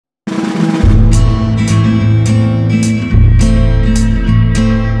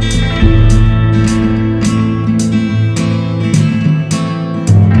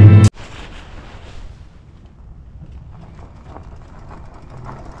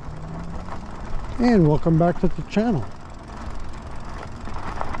And welcome back to the channel.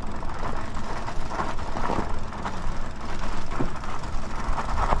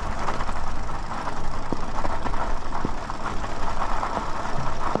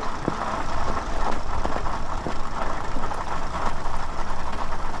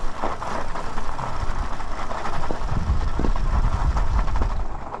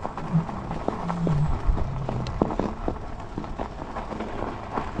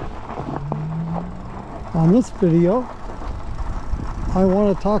 On this video, I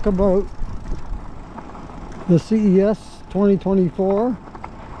want to talk about the CES 2024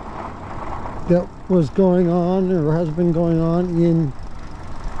 that was going on or has been going on in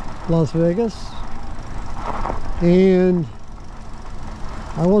Las Vegas. And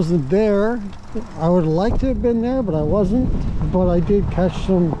I wasn't there. I would like to have been there, but I wasn't. But I did catch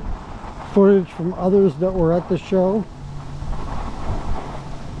some footage from others that were at the show.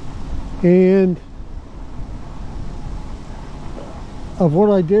 And of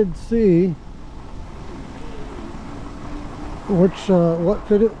what I did see, what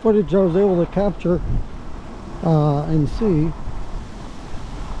footage I was able to capture and see,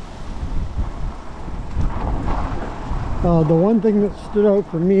 the one thing that stood out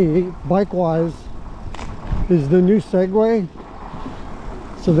for me, bike-wise, is the new Segway.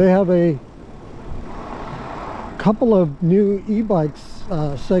 So they have a couple of new e-bikes.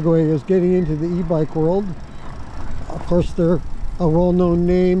 Segway is getting into the e-bike world. Of course, they're a well-known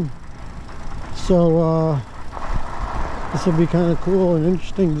name, so this will be kind of cool and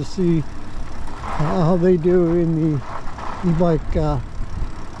interesting to see how they do in the e-bike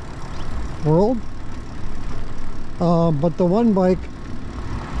world. But the one bike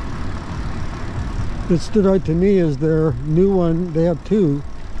that stood out to me is their new one. They have two,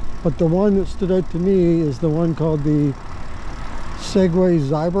 but the one that stood out to me is the one called the Segway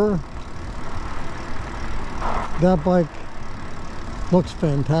Xyber. That bike looks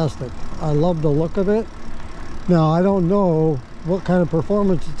fantastic. I love the look of it. Now, I don't know what kind of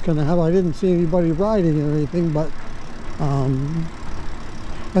performance it's going to have. I didn't see anybody riding or anything, but and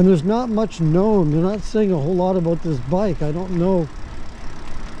there's not much known. They're not saying a whole lot about this bike. I don't know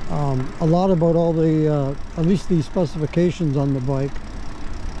a lot about all the at least the specifications on the bike.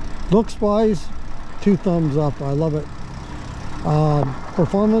 Looks wise, 2 thumbs up. I love it.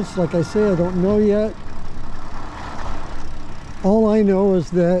 Performance, like I say, I don't know yet. All I know is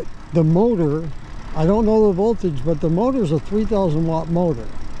that the motor, I don't know the voltage, but the motor is a 3,000 watt motor.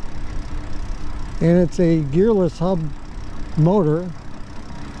 And it's a gearless hub motor.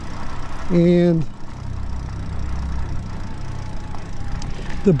 And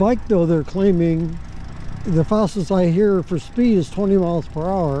the bike, though, they're claiming the fastest I hear for speed is 20 miles per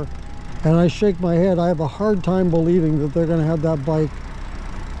hour. And I shake my head. I have a hard time believing that they're going to have that bike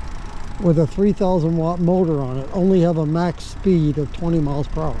with a 3,000 watt motor on it, only have a max speed of 20 miles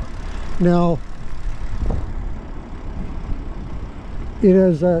per hour. Now, it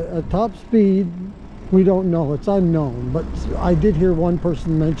has a top speed, we don't know, it's unknown, but I did hear one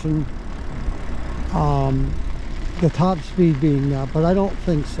person mention the top speed being that, but I don't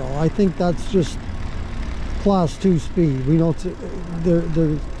think so. I think that's just class 2 speed. We know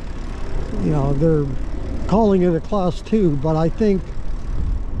they're calling it a class 2, but I think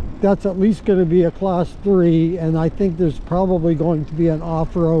that's at least going to be a class 3, and I think there's probably going to be an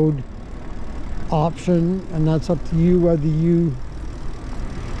off-road option, and that's up to you whether you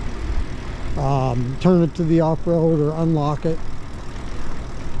turn it to the off-road or unlock it.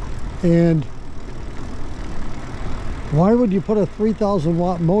 And why would you put a 3,000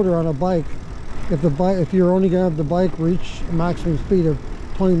 watt motor on a bike if you're only going to have the bike reach a maximum speed of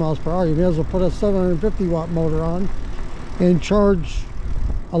 20 miles per hour? You may as well put a 750 watt motor on and charge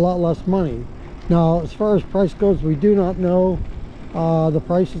a lot less money. Now, as far as price goes, we do not know the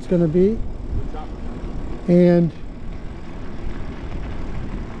price it's going to be, and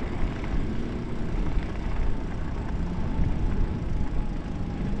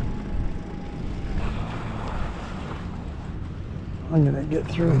I'm going to get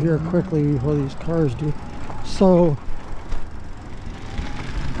through here quickly before these cars do. So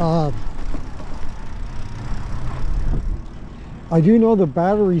I do know the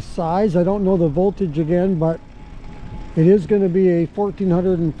battery size. I don't know the voltage again, but it is going to be a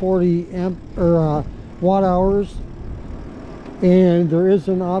 1440 amp or watt hours, and there is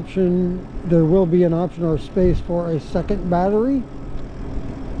an option. There will be an option or space for a second battery.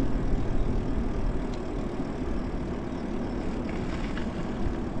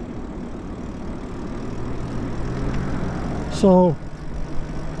 So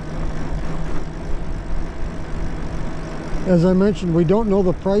As I mentioned, we don't know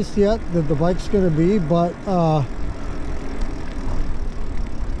the price yet that the bike's going to be, but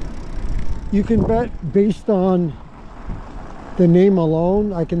you can bet based on the name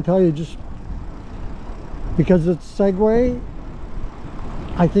alone. I can tell you, just because it's Segway,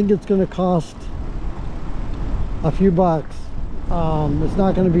 I think it's going to cost a few bucks. It's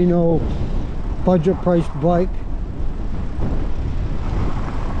not going to be no budget priced bike.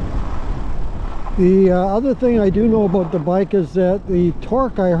 The other thing I do know about the bike is that the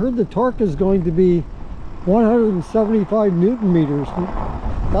torque, I heard the torque is going to be 175 Newton meters.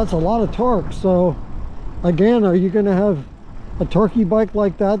 That's a lot of torque. So again, are you going to have a torquey bike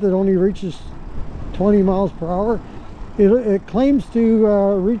like that that only reaches 20 miles per hour? It claims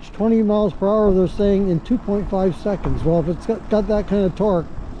to reach 20 miles per hour, they're saying, in 2.5 seconds. Well, if it's got that kind of torque,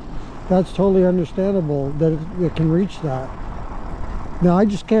 that's totally understandable that it can reach that. Now, I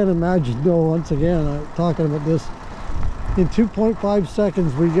just can't imagine, though, once again, talking about this, in 2.5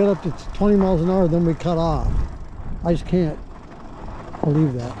 seconds we get up to 20 miles an hour, then we cut off. I just can't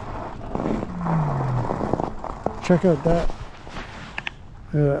believe that. Check out that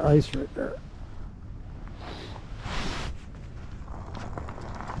ice right there.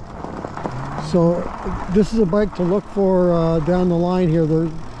 So this is a bike to look for down the line here. They're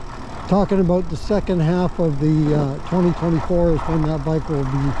talking about the second half of the 2024 is when that bike will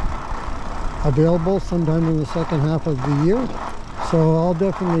be available, sometime in the second half of the year. So I'll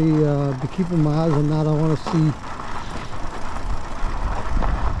definitely be keeping my eyes on that. I want to see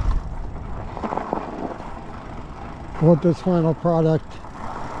what this final product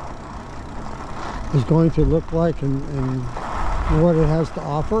is going to look like and what it has to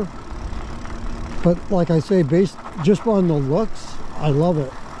offer. But like I say, based just on the looks, I love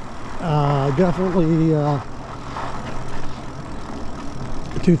it. Definitely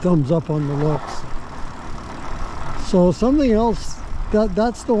 2 thumbs up on the looks. So something else,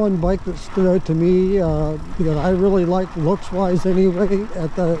 that's the one bike that stood out to me that I really like looks wise anyway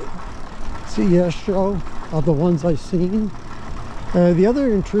at the CES show of the ones I've seen. The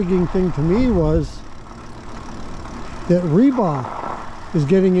other intriguing thing to me was that Reebok is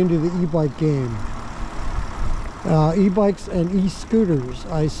getting into the e-bike game. E-bikes and e-scooters.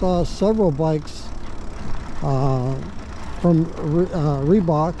 I saw several bikes from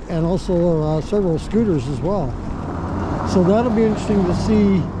Reebok, and also several scooters as well. So that'll be interesting to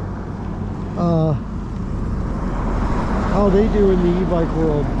see how they do in the e-bike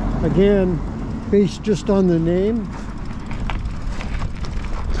world. Again, based just on the name,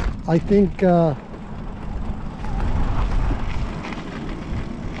 I think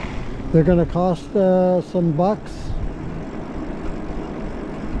they're going to cost some bucks.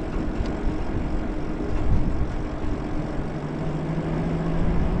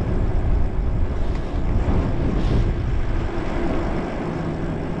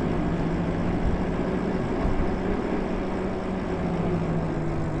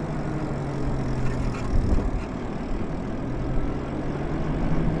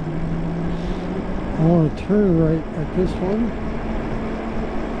 I want to turn right at this one.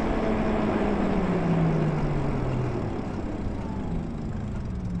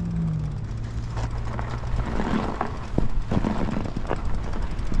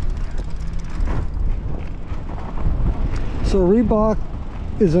 So Reebok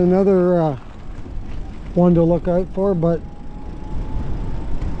is another one to look out for, but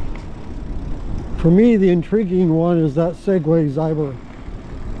for me the intriguing one is that Segway Xyber.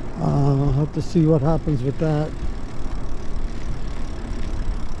 I'll have to see what happens with that.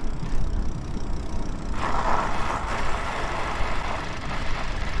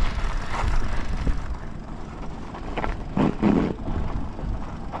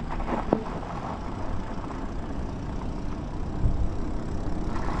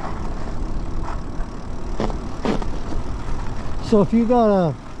 So if you got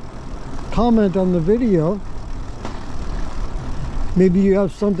a comment on the video, maybe you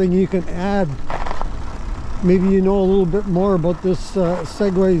have something you can add, maybe you know a little bit more about this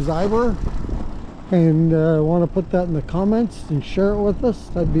Segway Xyber and want to put that in the comments and share it with us,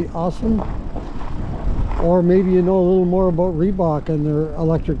 that'd be awesome. Or maybe you know a little more about Reebok and their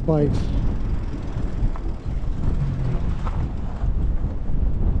electric bikes.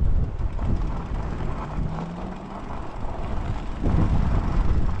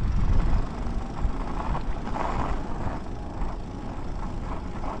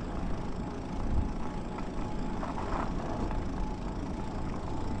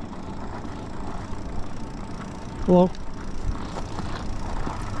 Hello.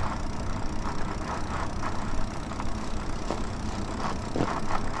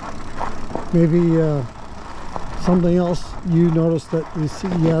 Maybe something else you noticed at the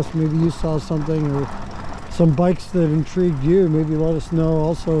CES, maybe you saw something, or some bikes that intrigued you, maybe let us know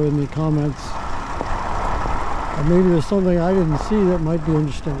also in the comments. Or maybe there's something I didn't see that might be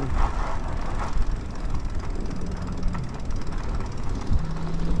interesting.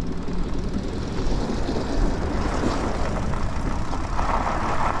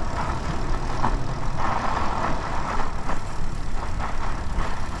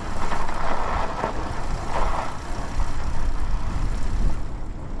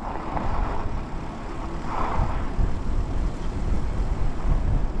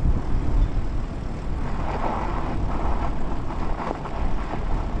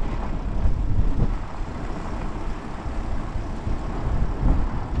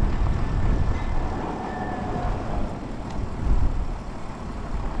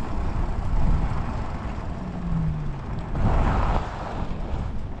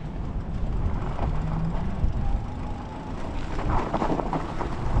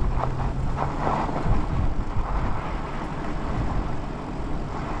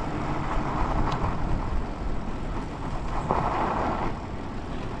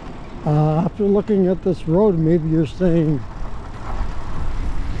 After looking at this road, maybe you're saying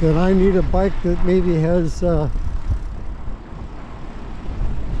that I need a bike that maybe has an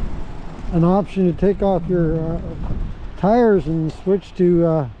option to take off your tires and switch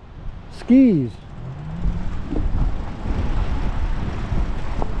to skis.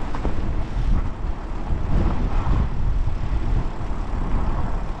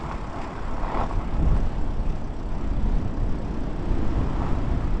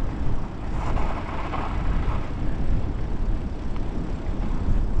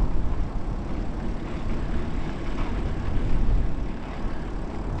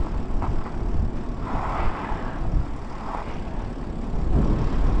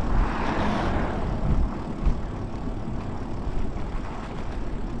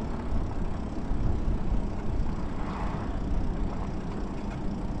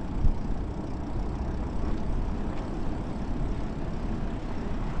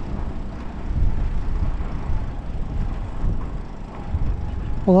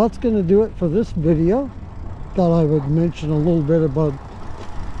 Well, that's going to do it for this video. Thought I would mention a little bit about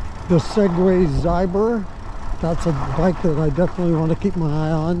the Segway Xyber. That's a bike that I definitely want to keep my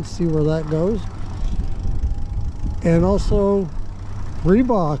eye on, see where that goes. And also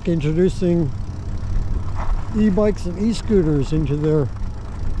Reebok introducing e-bikes and e-scooters into their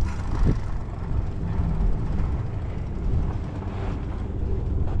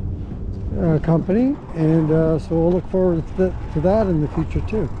company, and so we'll look forward to that in the future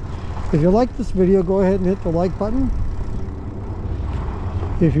too. If you like this video, go ahead and hit the like button.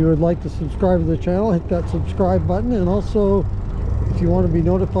 If you would like to subscribe to the channel, hit that subscribe button, and also if you want to be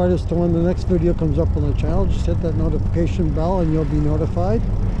notified as to when the next video comes up on the channel, just hit that notification bell and you'll be notified.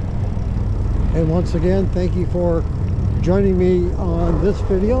 And once again, thank you for joining me on this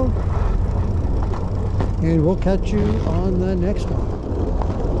video, and we'll catch you on the next one.